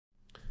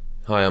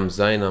Hi, I'm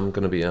Zane. I'm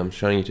going to be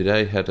showing you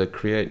today how to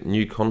create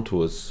new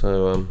contours.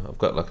 So I've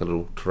got like a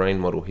little terrain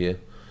model here,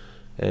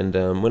 and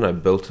when I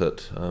built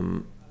it,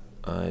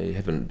 I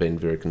haven't been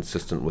very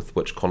consistent with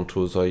which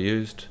contours I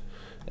used,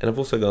 and I've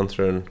also gone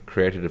through and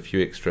created a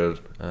few extra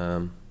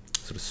sort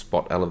of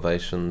spot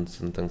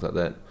elevations and things like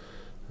that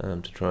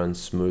to try and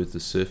smooth the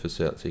surface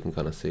out, so you can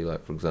kind of see,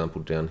 like for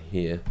example down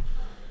here.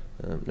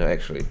 No,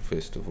 actually,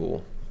 first of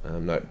all,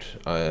 note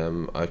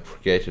I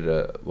created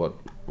what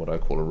I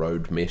call a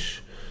road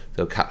mesh.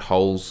 They'll cut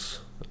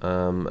holes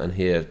in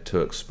here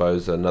to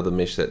expose another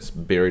mesh that's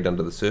buried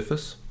under the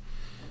surface.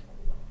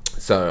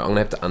 So I'm going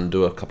to have to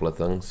undo a couple of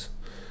things.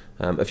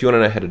 If you want to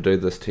know how to do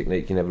this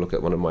technique, you can have a look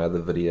at one of my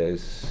other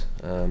videos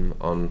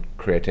on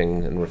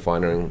creating and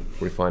refining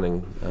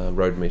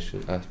road mesh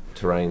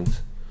terrains.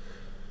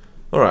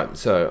 Alright,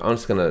 so I'm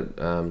just going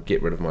to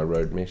get rid of my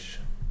road mesh.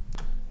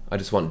 I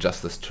just want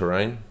just this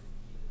terrain.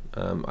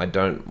 I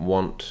don't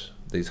want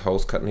these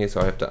holes cut in here,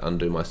 so I have to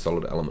undo my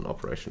solid element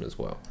operation as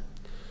well.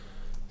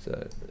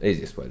 So the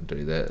easiest way to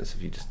do that is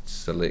if you just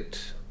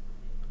select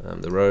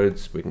the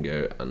roads, we can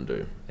go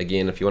undo.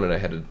 Again, if you want to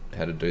know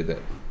how to do that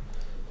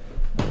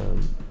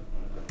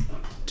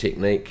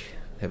technique,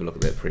 have a look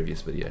at that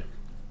previous video.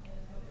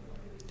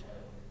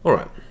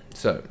 Alright,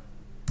 so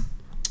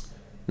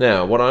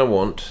now what I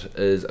want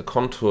is a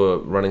contour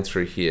running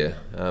through here.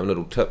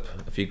 Little tip,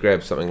 if you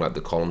grab something like the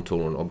column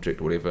tool or an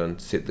object or whatever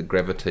and set the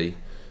gravity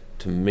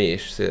to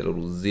mesh, see that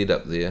little Z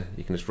up there,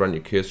 you can just run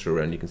your cursor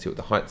around, you can see what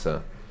the heights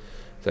are.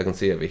 So I can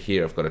see over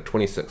here I've got a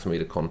 26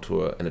 meter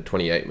contour and a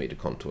 28 meter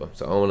contour.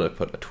 So I want to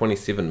put a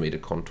 27 meter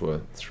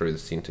contour through the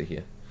center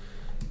here.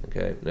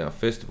 Okay, now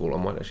first of all I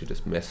might actually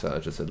just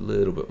massage this a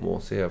little bit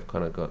more. See how I've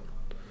kind of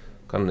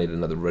need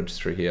another ridge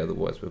through here,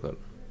 otherwise we've got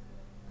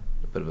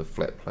a bit of a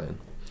flat plane.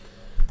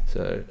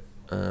 So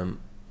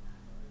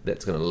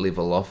that's going to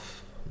level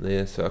off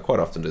there. So I quite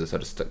often do this, I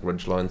just stick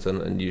ridge lines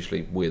in, and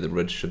usually where the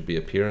ridge should be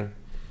appearing.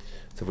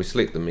 So if we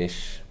select the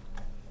mesh,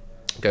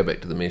 go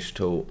back to the mesh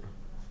tool,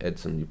 add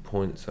some new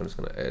points. I'm just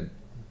going to add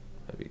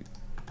maybe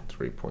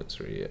 3 points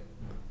through here.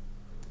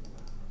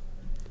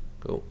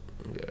 Cool.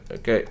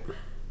 Okay.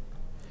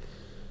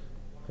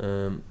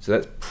 So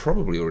that's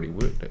probably already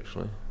worked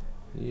actually.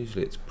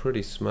 Usually it's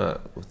pretty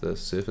smart with the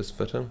surface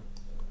fitting.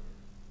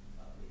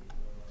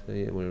 So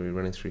yeah, where are we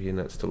running through here?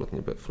 Now it's still looking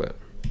a bit flat.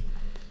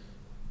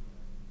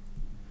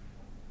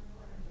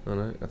 Oh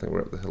no, I think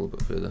we're up the hill a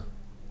bit further.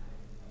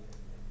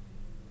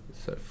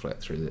 It's so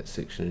flat through that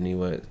section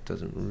anyway, it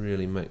doesn't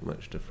really make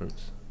much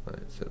difference. Right,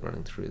 it's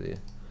running through there.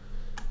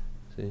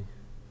 See?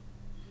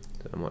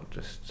 So I might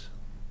just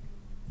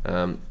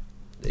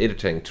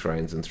editing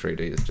terrains in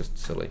 3D is just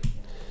silly.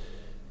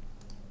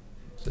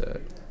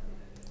 So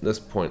this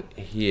point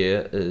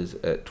here is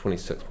at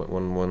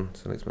 26.11,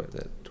 so let's make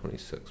that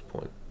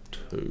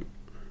 26.2.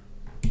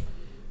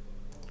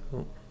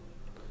 Cool.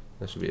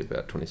 That should be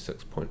about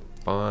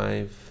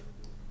 26.5.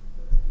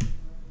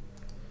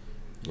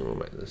 And we'll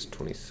make this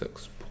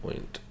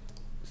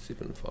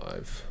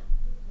 26.75.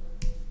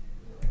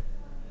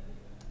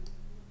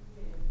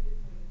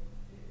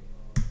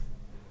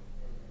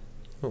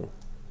 Oh,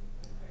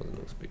 wasn't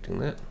expecting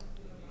that.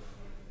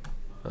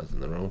 I was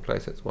in the wrong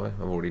place, that's why.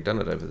 I've already done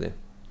it over there.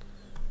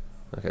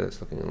 Okay, that's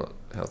looking a lot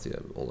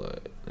healthier, although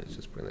let's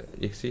just bring that.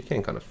 Yeah, so you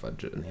can kind of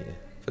fudge it in here.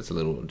 If it's a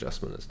little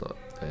adjustment, it's not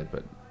bad,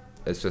 but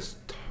it's just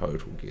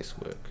total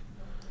guesswork.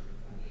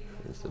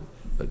 That's the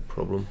big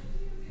problem.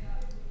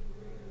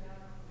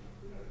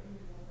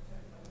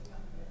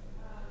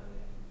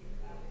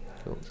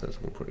 Cool, so that's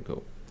looking pretty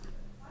cool.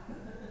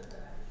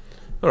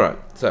 Alright,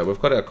 so we've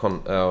got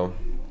our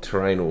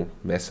terrain all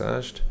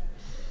massaged.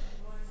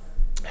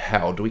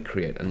 How do we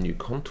create a new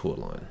contour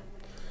line?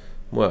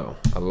 Well,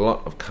 a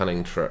lot of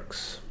cunning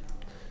tricks.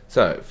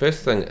 So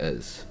first thing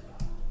is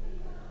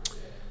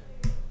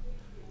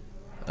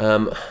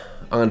I'm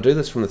going to do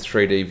this from the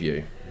 3D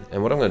view,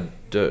 and what I'm going to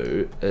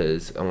do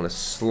is I'm going to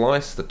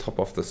slice the top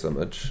off this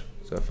image.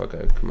 So if I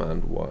go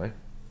Command Y,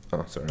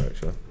 oh sorry,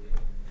 actually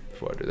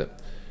before I do that,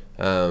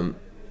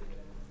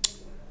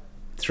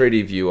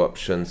 3D view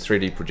options,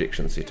 3D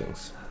projection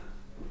settings.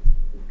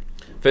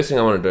 First thing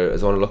I want to do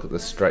is I want to look at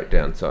this straight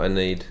down. So I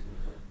need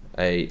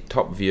a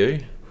top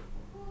view,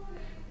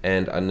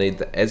 and I need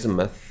the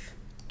azimuth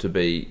to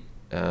be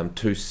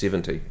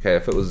 270. Okay,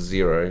 if it was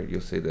 0,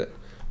 you'll see that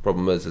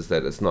problem is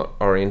that it's not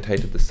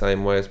orientated the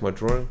same way as my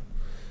drawing.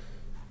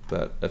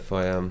 But if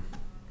I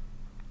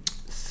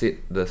set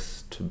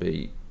this to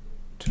be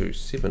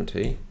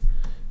 270,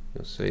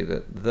 you'll see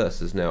that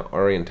this is now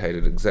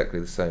orientated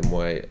exactly the same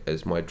way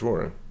as my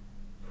drawing.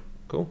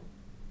 Cool.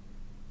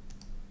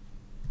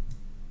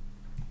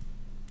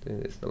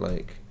 There's the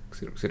lake,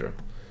 etc., etc.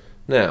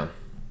 Now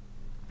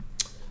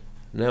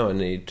I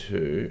need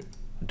to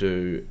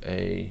do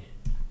a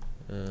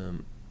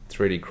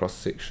 3D cross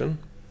section.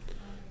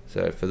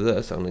 So for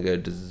this, I'm going to go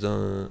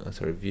design,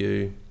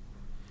 view,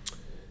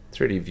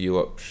 3D view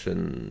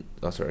option.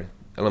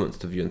 Elements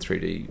to view in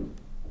 3D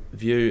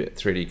view,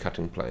 3D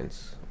cutting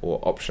planes,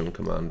 or option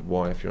Command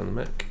Y if you're on the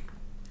Mac.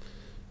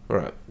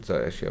 Alright,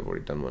 so actually I've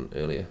already done one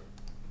earlier.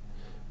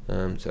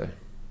 So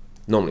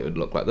normally it would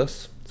look like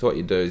this. So what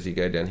you do is you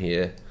go down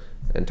here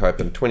and type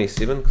in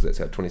 27, because that's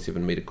our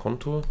 27 meter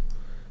contour.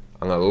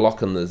 I'm going to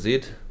lock in the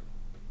Z,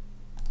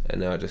 and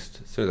now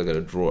just as soon as I go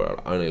to draw,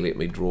 it'll only let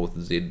me draw with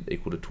the Z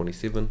equal to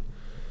 27.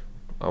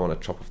 I want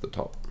to chop off the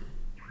top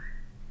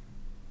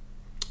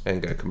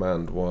and go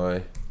Command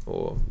Y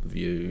or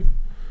View.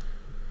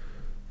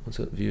 What's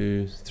it?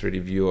 View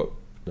 3D View up.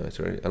 No,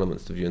 sorry,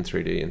 Elements to View in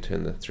 3D, and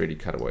turn the 3D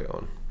cutaway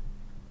on.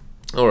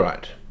 All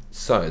right.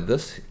 So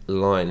this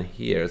line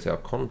here is our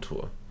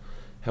contour.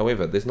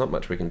 However, there's not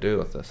much we can do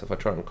with this. If I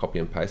try and copy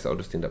and paste, I'll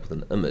just end up with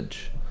an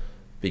image,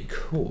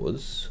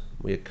 because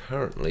we are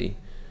currently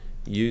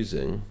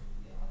using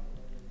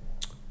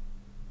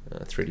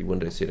 3D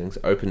window settings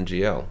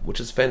OpenGL, which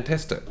is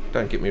fantastic,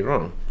 don't get me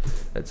wrong.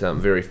 It's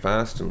very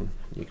fast and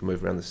you can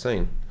move around the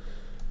scene.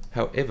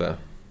 However,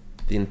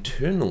 the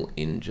internal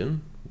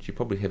engine, which you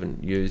probably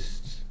haven't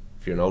used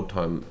if you're an old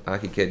time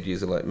ArchiCAD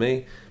user like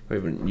me, we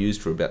haven't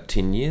used for about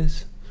 10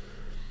 years.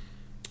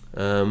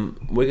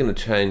 We're going to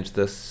change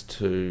this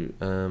to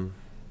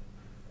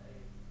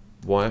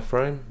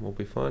wireframe, will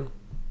be fine.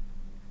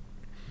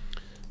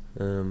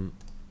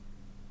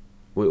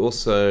 We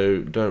also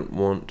don't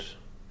want,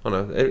 oh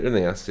no,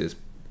 everything else is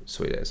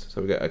sweet as,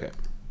 so we go okay.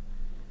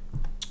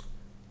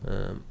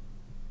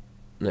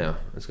 Now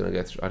it's going to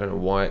go through, I don't know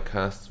why it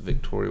casts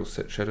vectorial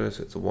set shadows,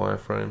 it's a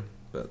wireframe,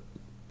 but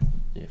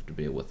you have to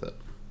bear with it.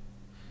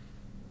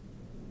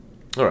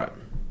 Alright,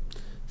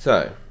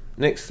 so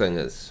next thing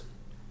is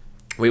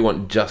we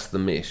want just the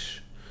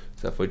mesh.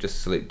 So if we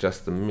just select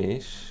just the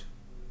mesh,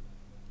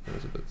 that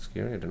was a bit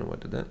scary, I don't know why I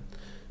did that.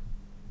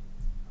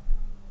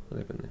 What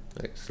happened there?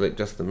 Okay, select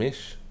just the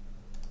mesh.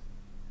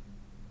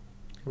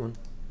 Come on.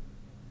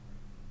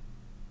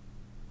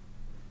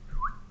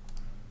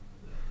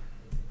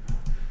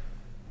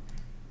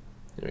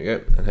 There we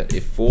go, and hit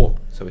F4,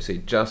 so we see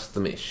just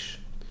the mesh.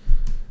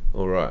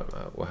 Alright,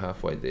 we're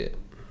halfway there.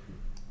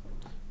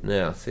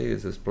 Now, see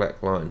there's this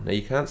black line. Now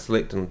you can't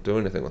select and do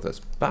anything with this,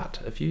 but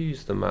if you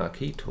use the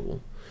marquee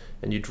tool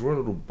and you draw a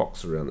little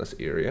box around this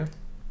area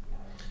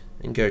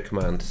and go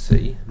Command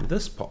C,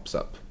 this pops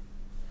up.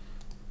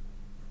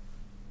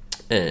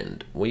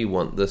 And we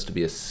want this to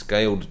be a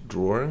scaled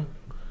drawing,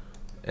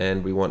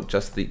 and we want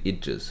just the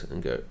edges,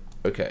 and go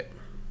OK.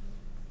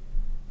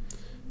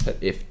 Hit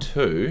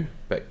F2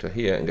 back to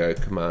here and go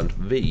Command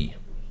V,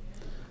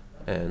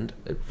 and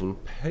it will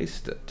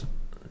paste it.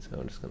 So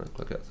I'm just going to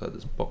click outside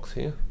this box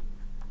here.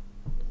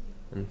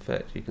 In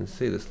fact, you can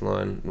see this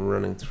line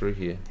running through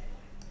here.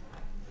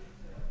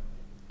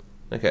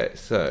 Okay,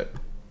 so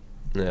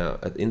now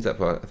it ends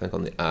up, I think,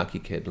 on the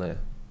ArchiCAD layer.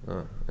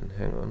 Oh, and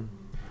hang on.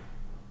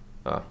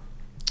 Ah,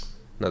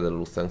 another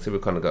little thing. So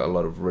we've kind of got a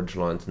lot of ridge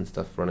lines and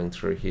stuff running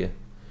through here.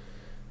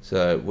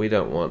 So we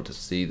don't want to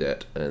see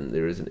that, and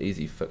there is an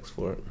easy fix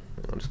for it.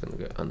 I'm just going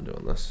to go undo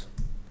on this.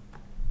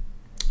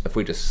 If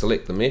we just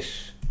select the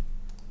mesh,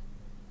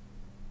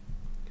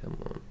 come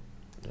on,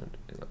 don't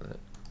do it like that.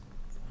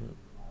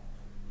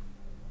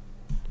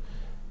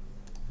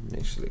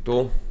 Mesh select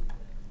all.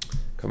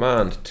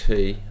 Command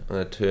T, I'm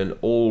going to turn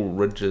all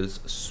ridges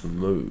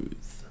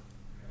smooth.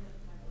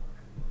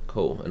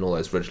 Cool, and all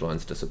those ridge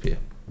lines disappear.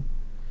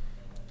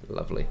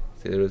 Lovely.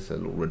 See, there is a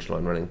little ridge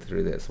line running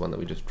through there. It's the one that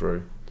we just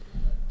drew.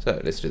 So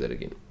let's do that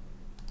again.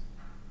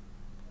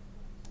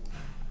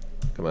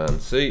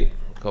 Command C,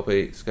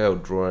 copy, scale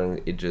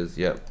drawing, edges,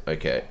 yep,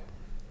 okay.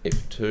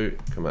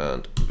 F2,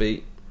 Command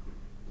V.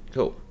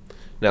 Cool.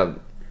 Now,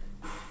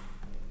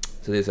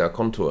 so there's our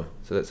contour.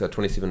 So that's our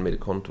 27 meter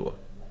contour.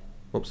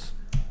 Oops.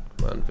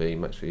 Command V,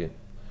 make sure you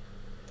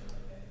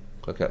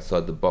click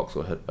outside the box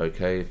or hit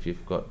OK if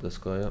you've got this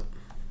guy up.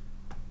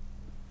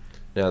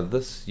 Now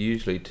this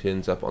usually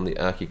turns up on the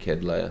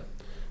ArchiCAD layer.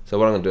 So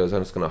what I'm going to do is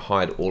I'm just going to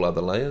hide all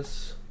other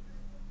layers.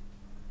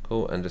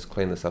 Cool, and just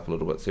clean this up a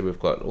little bit. See, we've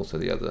got also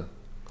the other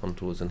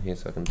contours in here,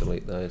 so I can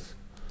delete those.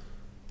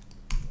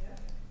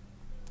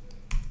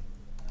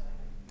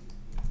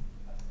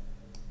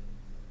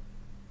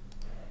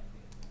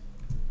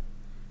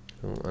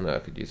 Oh, I know I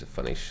could use a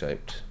funny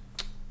shaped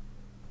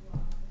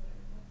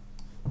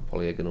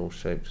polygonal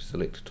shaped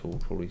select tool,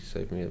 probably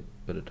save me a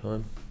bit of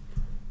time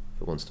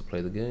if it wants to play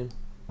the game.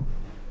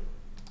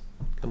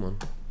 Come on.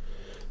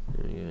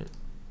 There we go.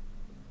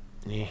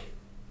 Yeah.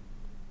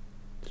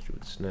 Let's do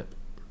it snap.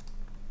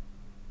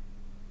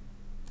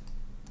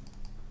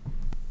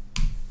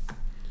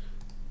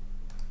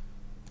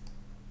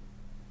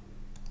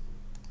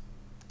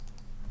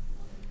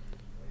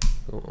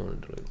 Oh, I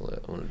want to delete all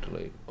that. I want to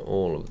delete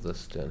all of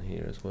this down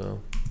here as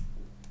well.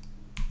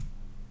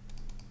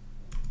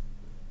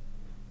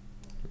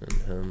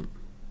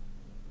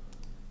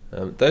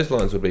 And those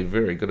lines would be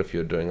very good if you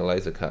were doing a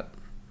laser cut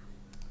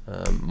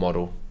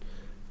model.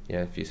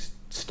 Yeah, if you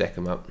stack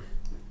them up,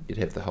 you'd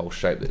have the whole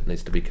shape that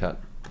needs to be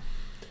cut.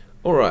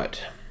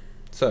 Alright,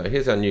 so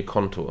here's our new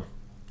contour.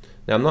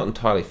 Now I'm not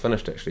entirely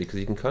finished actually, because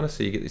you can kind of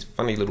see you get these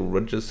funny little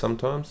ridges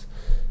sometimes,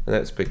 and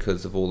that's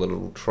because of all the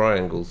little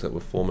triangles that we're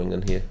forming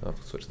in here. I'll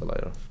switch the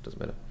layer off, doesn't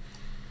matter.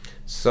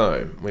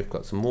 So we've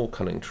got some more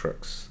cunning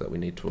tricks that we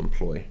need to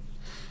employ.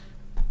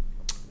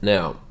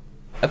 Now,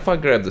 if I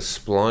grab the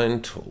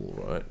spline tool,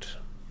 right,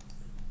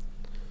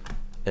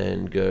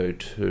 and go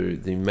to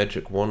the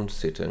magic wand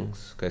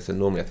settings, okay, so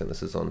normally I think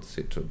this is on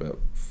set to about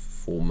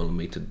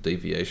 4mm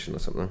deviation or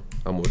something.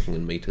 I'm working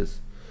in meters,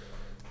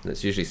 and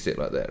it's usually set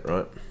like that,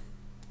 right?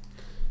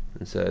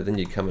 And so then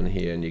you come in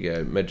here and you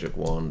go magic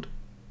wand.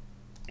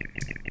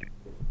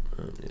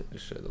 Yeah,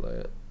 just show the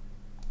layout.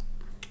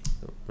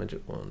 Oh,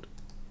 magic wand.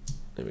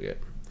 There we go.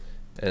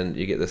 And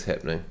you get this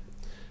happening.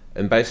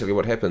 And basically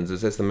what happens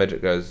is as the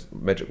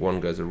magic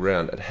wand goes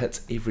around, it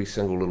hits every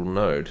single little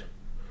node,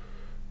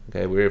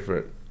 okay, wherever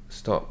it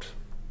stopped,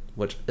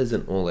 which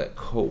isn't all that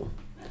cool.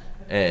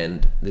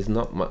 And there's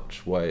not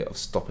much way of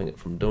stopping it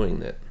from doing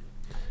that.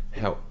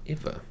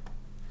 However,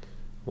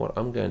 what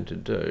I'm going to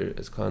do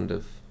is kind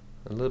of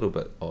a little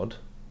bit odd,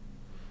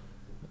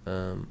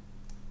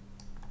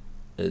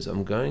 is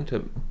I'm going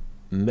to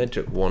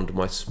magic wand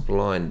my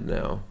spline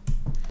now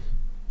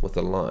with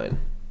a line.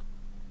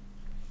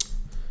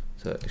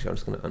 So actually I'm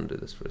just going to undo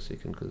this for a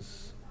second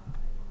because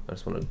I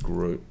just want to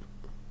group.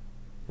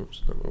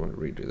 Oops, no, I want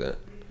to redo that.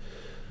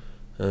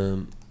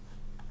 I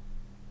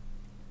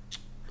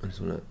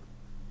just want to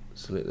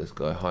select this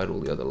guy, hide all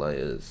the other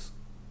layers.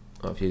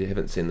 Oh, if you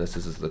haven't seen this,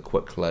 this is the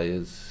quick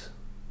layers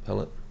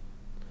palette.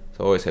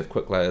 So I always have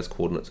quick layers,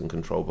 coordinates and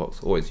control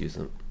box, always use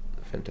them.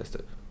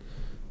 Fantastic.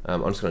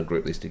 I'm just going to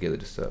group these together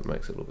just so it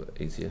makes it a little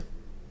bit easier.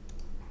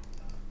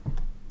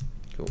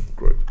 Cool,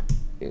 group,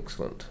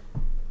 excellent.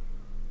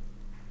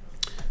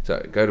 So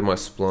go to my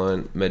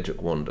spline,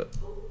 magic wand it.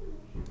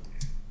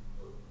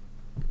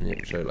 Yeah,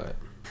 show layer.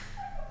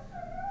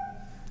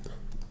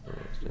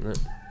 I'll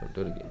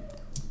do it again.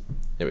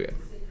 There we go.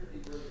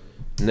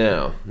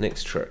 Now,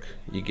 next trick,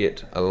 you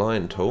get a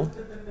line tool.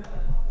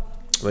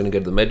 We're going to go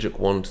to the magic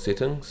wand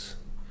settings,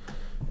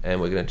 and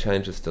we're going to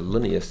change this to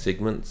linear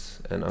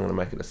segments, and I'm going to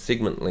make it a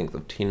segment length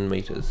of 10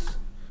 meters.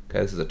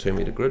 Okay, this is a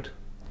 2-meter grid.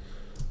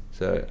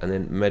 So, and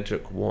then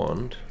magic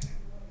wand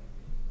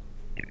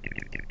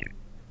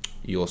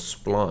your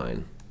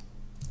spline.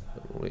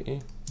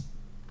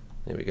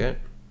 There we go.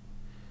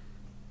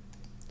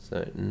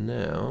 So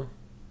now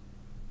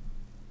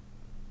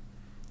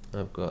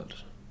I've got,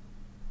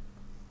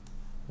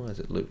 why is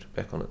it looped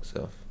back on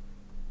itself?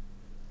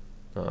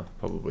 Ah,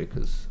 probably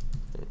because,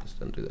 let's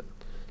undo that.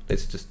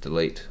 Let's just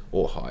delete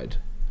or hide.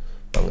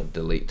 I'm going to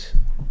delete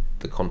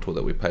the contour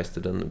that we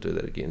pasted in and do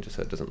that again just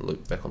so it doesn't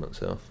loop back on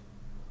itself.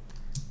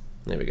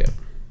 There we go.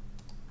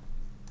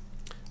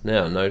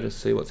 Now notice,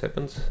 see what's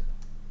happened?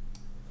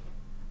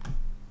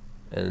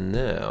 And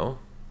now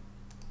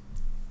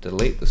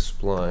delete the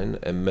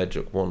spline and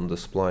magic wand the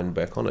spline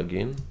back on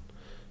again,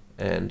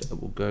 and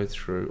it will go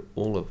through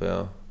all of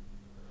our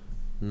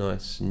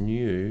nice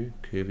new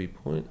curvy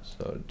points.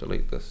 So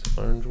delete this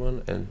orange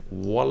one, and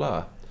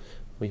voila,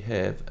 we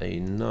have a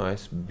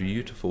nice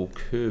beautiful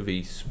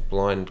curvy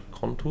spline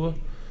contour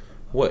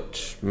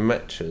which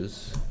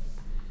matches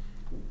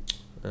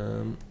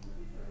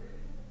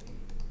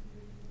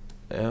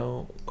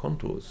our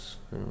contours.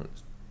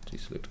 Let's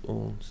deselect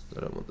all, so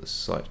I don't want the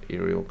site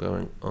aerial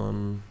going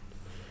on.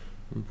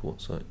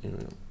 Import site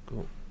aerial,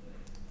 cool.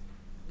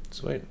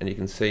 Sweet, and you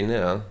can see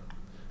now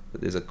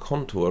that there's a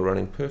contour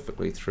running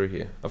perfectly through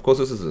here. Of course,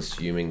 this is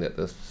assuming that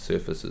the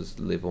surface is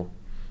level.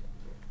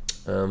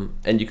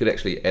 And you could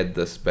actually add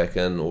this back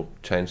in or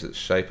change its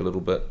shape a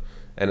little bit,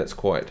 and it's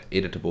quite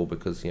editable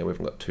because, you know, we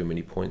haven't got too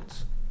many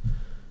points.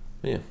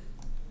 Yeah.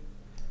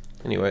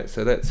 Anyway,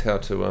 so that's how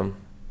to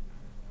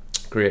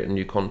create a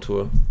new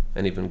contour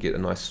and even get a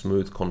nice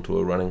smooth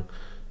contour running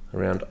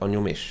around on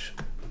your mesh.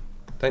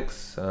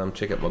 Thanks.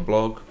 Check out my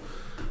blog,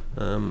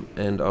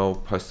 and I'll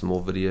post some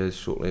more videos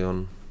shortly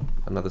on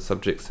another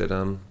subjects that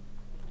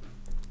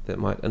that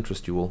might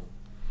interest you all.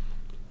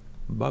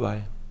 Bye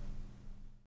bye.